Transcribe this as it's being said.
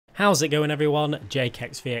How's it going everyone?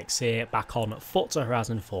 JakeXVX here, back on Forza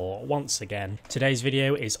Horizon 4 once again. Today's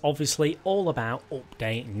video is obviously all about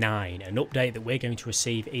Update 9, an update that we're going to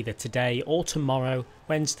receive either today or tomorrow,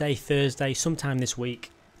 Wednesday, Thursday, sometime this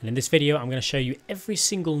week. And in this video I'm going to show you every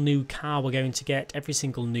single new car we're going to get, every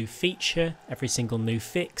single new feature, every single new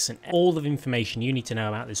fix, and all of the information you need to know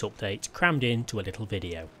about this update crammed into a little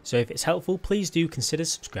video. So if it's helpful, please do consider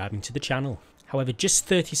subscribing to the channel. However, just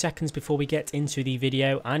 30 seconds before we get into the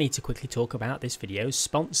video, I need to quickly talk about this video's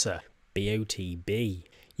sponsor, BOTB.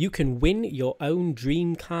 You can win your own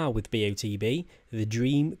dream car with BOTB, the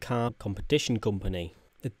Dream Car Competition Company.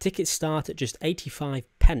 The tickets start at just 85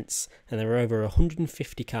 pence and there are over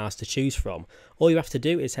 150 cars to choose from. All you have to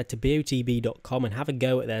do is head to botb.com and have a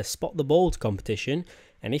go at their Spot the Balls competition,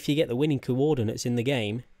 and if you get the winning coordinates in the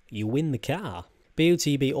game, you win the car.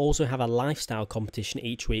 BOTB also have a lifestyle competition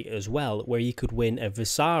each week as well, where you could win a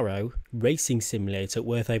Visaro racing simulator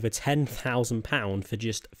worth over £10,000 for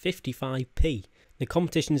just 55p. The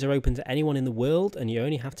competitions are open to anyone in the world and you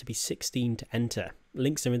only have to be 16 to enter.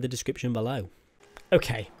 Links are in the description below.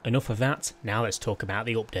 Okay, enough of that, now let's talk about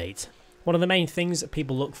the update. One of the main things that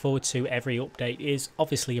people look forward to every update is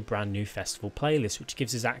obviously a brand new festival playlist, which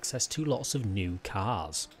gives us access to lots of new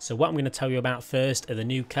cars. So what I'm going to tell you about first are the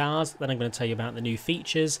new cars, then I'm going to tell you about the new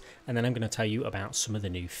features, and then I'm going to tell you about some of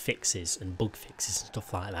the new fixes and bug fixes and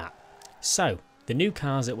stuff like that. So, the new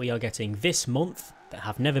cars that we are getting this month that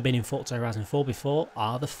have never been in Forza Horizon 4 before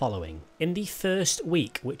are the following. In the first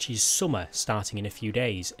week, which is summer starting in a few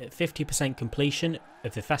days, at 50% completion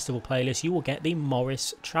of the festival playlist you will get the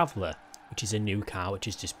Morris Traveller, which is a new car which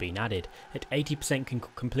has just been added. At 80%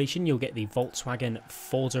 completion you'll get the Volkswagen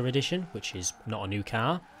Forza edition, which is not a new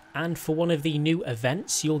car. And for one of the new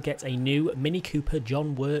events you'll get a new Mini Cooper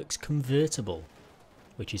John Works convertible,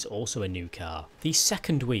 which is also a new car. The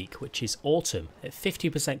second week, which is autumn, at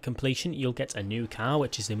 50% completion you'll get a new car,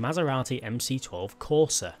 which is the Maserati MC12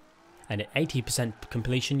 Corsa. And at 80%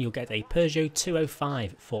 completion you'll get a Peugeot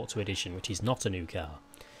 205 Forza edition, which is not a new car.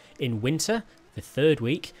 In winter, the third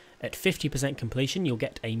week, at 50% completion you'll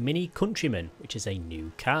get a Mini Countryman, which is a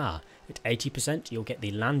new car. At 80% you'll get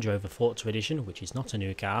the Land Rover Forza edition, which is not a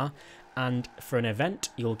new car. And for an event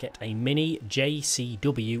you'll get a Mini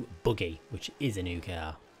JCW Buggy, which is a new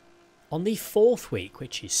car. On the fourth week,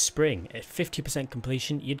 which is spring, at 50%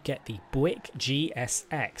 completion you'd get the Buick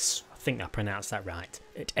GSX. I think I pronounced that right.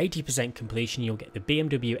 At 80% completion you'll get the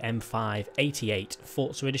BMW M5 88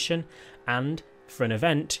 Forza edition, and for an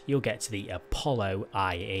event you'll get the Apollo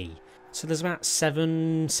IE. So there's about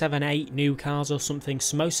 8 new cars or something.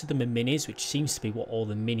 So most of them are minis, which seems to be what all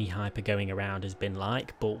the mini hyper going around has been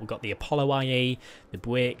like. But we've got the Apollo IE, the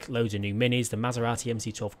Buick, loads of new minis, the Maserati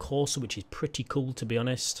MC12 Corsa, which is pretty cool to be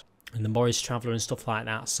honest, and the Morris Traveller and stuff like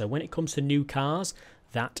that. So when it comes to new cars,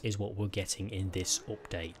 that is what we're getting in this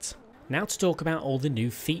update. Now to talk about all the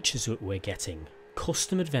new features that we're getting.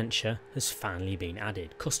 Custom Adventure has finally been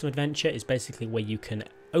added. Custom Adventure is basically where you can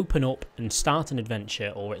open up and start an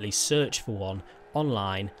adventure, or at least search for one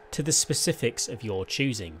online to the specifics of your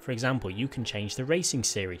choosing. For example, you can change the racing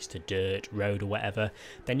series to dirt, road or whatever.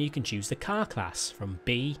 Then you can choose the car class from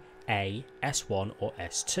B, A, S1 or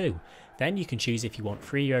S2. Then you can choose if you want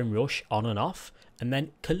free roam rush on and off, and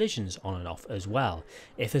then collisions on and off as well.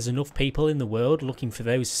 If there's enough people in the world looking for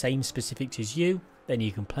those same specifics as you, then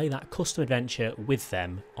you can play that custom adventure with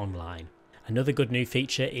them online. Another good new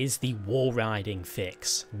feature is the wall riding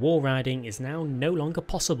fix. Wall riding is now no longer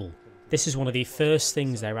possible. This is one of the first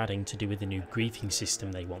things they're adding to do with the new griefing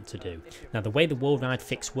system they want to do. Now the way the wall ride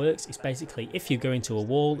fix works is basically if you go into a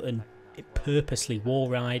wall and purposely wall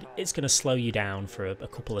ride, it's going to slow you down for a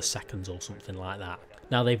couple of seconds or something like that.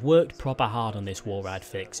 Now they've worked proper hard on this wall ride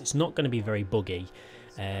fix. It's not going to be very buggy.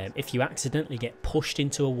 If you accidentally get pushed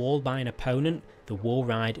into a wall by an opponent, the wall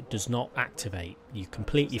ride does not activate. You're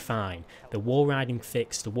completely fine. The wall riding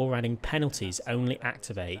fix, the wall riding penalties only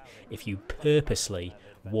activate if you purposely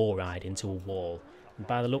wall ride into a wall. And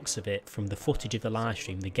by the looks of it, from the footage of the live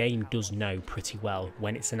stream, the game does know pretty well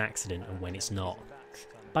when it's an accident and when it's not.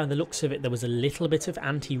 By the looks of it, there was a little bit of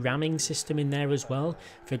anti-ramming system in there as well.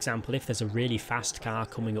 For example, if there's a really fast car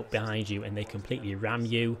coming up behind you and they completely ram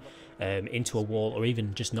you into a wall, or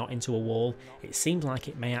even just not into a wall, it seems like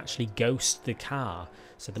it may actually ghost the car.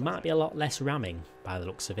 So there might be a lot less ramming by the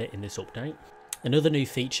looks of it in this update. Another new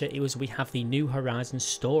feature is we have the New Horizon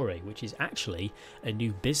story, which is actually a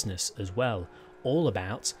new business as well, all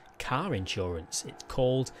about car insurance. It's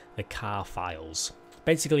called the Car Files.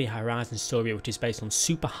 Basically a Horizon story which is based on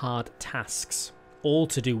super hard tasks, all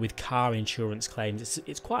to do with car insurance claims.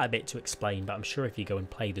 It's quite a bit to explain, but I'm sure if you go and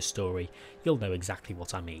play the story, you'll know exactly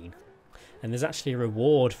what I mean. And there's actually a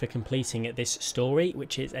reward for completing this story,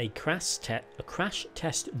 which is a crash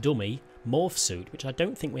test dummy morph suit, which I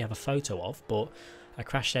don't think we have a photo of, but a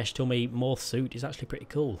crash test dummy morph suit is actually pretty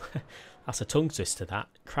cool. That's a tongue twister, that.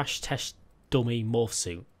 Crash test dummy morph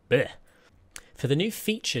suit. Blech. For the new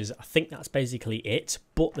features, I think that's basically it,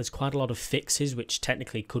 but there's quite a lot of fixes which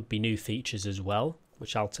technically could be new features as well,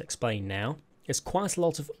 which I'll explain now. There's quite a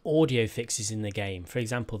lot of audio fixes in the game. For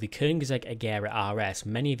example, the Koenigsegg Agera RS,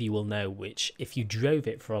 many of you will know, which if you drove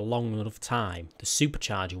it for a long enough time, the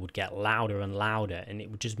supercharger would get louder and louder and it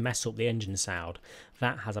would just mess up the engine sound.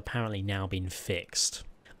 That has apparently now been fixed.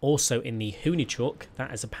 Also in the Huni truck,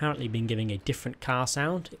 that has apparently been giving a different car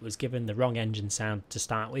sound. It was given the wrong engine sound to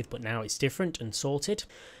start with, but now it's different and sorted.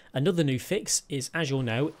 Another new fix is, as you'll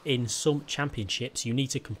know, in some championships you need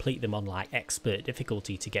to complete them on like expert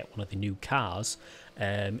difficulty to get one of the new cars.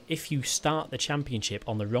 If you start the championship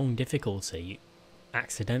on the wrong difficulty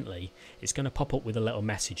accidentally, it's going to pop up with a little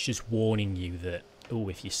message just warning you that, oh,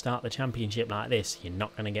 if you start the championship like this, you're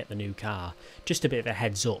not going to get the new car. Just a bit of a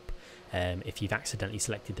heads up if you've accidentally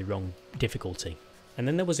selected the wrong difficulty. And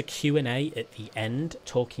then there was a Q&A at the end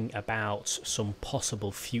talking about some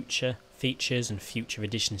possible future features and future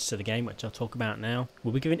additions to the game, which I'll talk about now.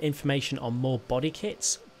 We'll be given information on more body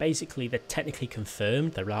kits. Basically, they're technically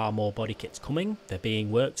confirmed. There are more body kits coming. They're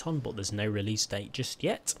being worked on, but there's no release date just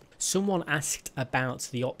yet. Someone asked about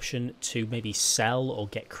the option to maybe sell or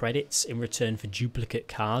get credits in return for duplicate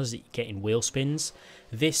cars that you get in wheel spins.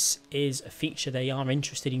 This is a feature they are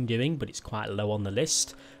interested in doing, but it's quite low on the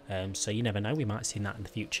list. So you never know, we might see that in the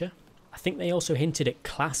future. I think they also hinted at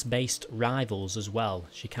class-based rivals as well.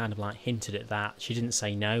 She kind of like hinted at that. She didn't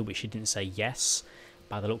say no, but she didn't say yes.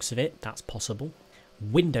 By the looks of it, that's possible.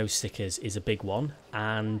 Window stickers is a big one,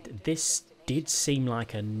 and this did seem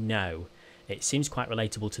like a no. It seems quite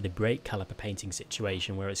relatable to the brake caliper painting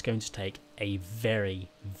situation, where it's going to take a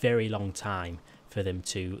very, very long time for them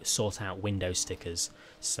to sort out window stickers.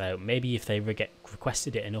 So maybe if they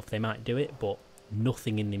requested it enough, they might do it, but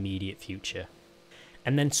nothing in the immediate future.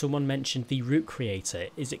 And then someone mentioned the route creator.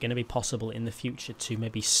 Is it going to be possible in the future to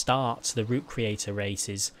maybe start the route creator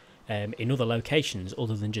races in other locations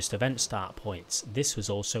other than just event start points? This was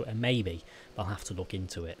also a maybe. I'll have to look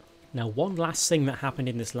into it. Now, one last thing that happened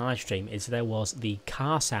in this live stream is there was the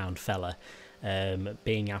car sound fella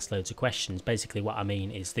being asked loads of questions. Basically what I mean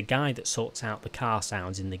is the guy that sorts out the car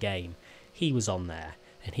sounds in the game, he was on there.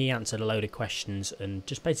 And he answered a load of questions and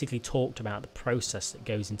just basically talked about the process that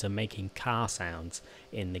goes into making car sounds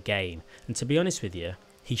in the game. And to be honest with you,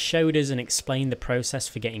 he showed us and explained the process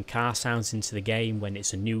for getting car sounds into the game when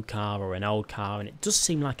it's a new car or an old car, and it does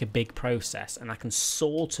seem like a big process, and I can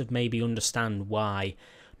sort of maybe understand why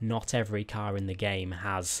not every car in the game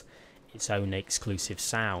has its own exclusive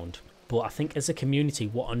sound. But I think as a community,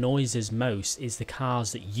 what annoys us most is the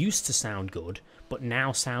cars that used to sound good but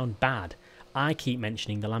now sound bad. I keep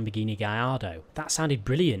mentioning the Lamborghini Gallardo. That sounded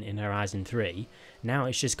brilliant in Horizon 3. Now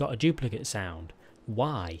it's just got a duplicate sound.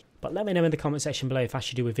 Why? But let me know in the comment section below if I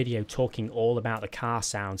should do a video talking all about the car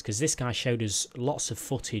sounds, because this guy showed us lots of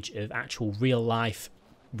footage of actual real life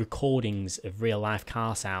recordings of real life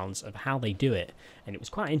car sounds of how they do it, and it was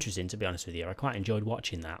quite interesting, to be honest with you. I quite enjoyed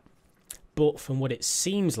watching that. But from what it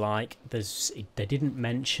seems like, they didn't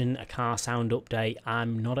mention a car sound update.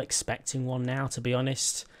 I'm not expecting one now, to be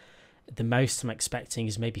honest. The most I'm expecting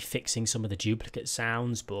is maybe fixing some of the duplicate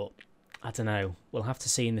sounds, but I don't know. We'll have to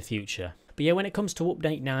see in the future. But yeah, when it comes to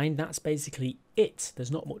Update 9, that's basically it.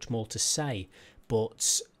 There's not much more to say.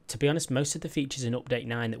 But to be honest, most of the features in Update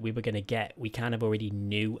 9 that we were going to get, we kind of already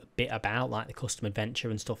knew a bit about, like the custom adventure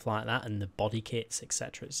and stuff like that, and the body kits,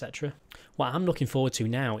 etc, etc. What I'm looking forward to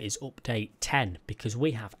now is Update 10, because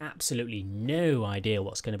we have absolutely no idea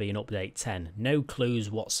what's going to be in Update 10. No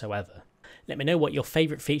clues whatsoever. Let me know what your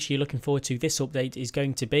favourite feature you're looking forward to this update is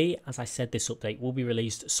going to be. As I said, this update will be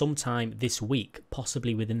released sometime this week,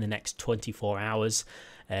 possibly within the next 24 hours.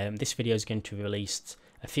 This video is going to be released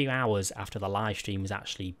a few hours after the live stream is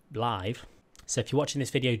actually live. So if you're watching this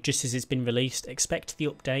video just as it's been released, expect the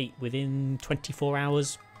update within 24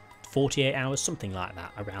 hours, 48 hours, something like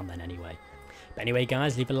that, around then anyway. But anyway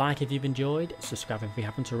guys, leave a like if you've enjoyed, subscribe if you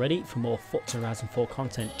haven't already for more Forza Horizon 4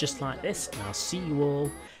 content just like this, and I'll see you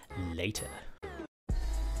all later.